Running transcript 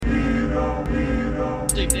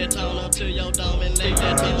to your dome and lay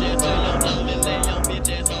that bitch to your dome and lay your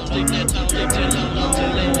bitch on. Stick that tongue to your dome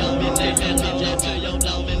and lay your bitch to your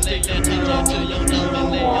dome and lay that bitch to your dome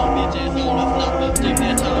and lay your bitch on the floor. Stick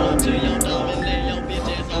that tongue to your dome and lay your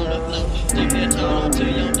bitch on the floor. Stick that tongue to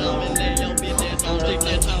your dome and lay your bitch on. Stick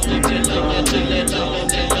that tongue to your dome and lay your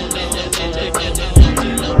bitch on. Stick that tongue to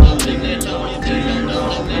your dome, stick that tongue to your dome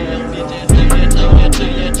and lay your bitch on. Stick that tongue to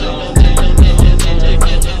your dome.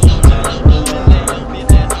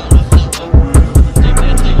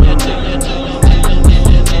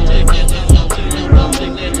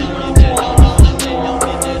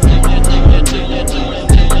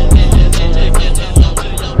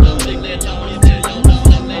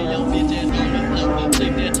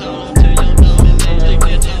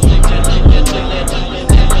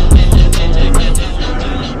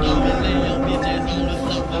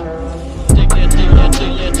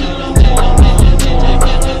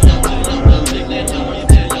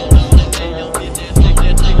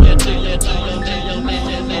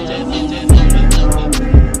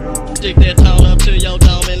 Stick that tone up to your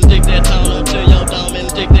dome and stick that tone up to your dome and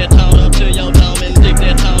stick that tone up to your dome and stick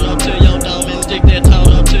that tone up to your dome and stick that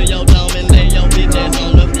tone up to your dome and lay your bitches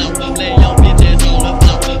on the floor. Lay your bitches on the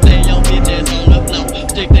floor. Lay your bitches on the floor.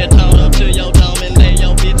 Stick that tone up to your dome and lay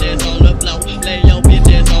your bitches on the floor. Lay your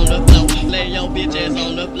bitches on the floor. Lay your bitches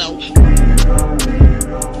on the floor.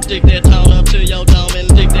 Stick that tone up to your dome and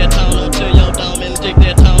stick that tone up to your dome and stick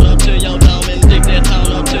that tone up to your dome and stick that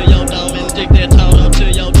tone up to your dome and stick that tone up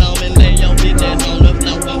to your dome. Lay your bitches on the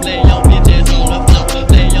floor. Lay your bitches on the floor.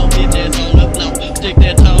 Lay your bitches on the floor. Stick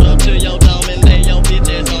that tone up to your dome and lay your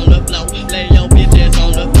bitches on the floor. Lay your bitches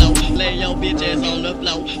on the floor. Lay your bitches on the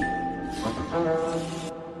floor.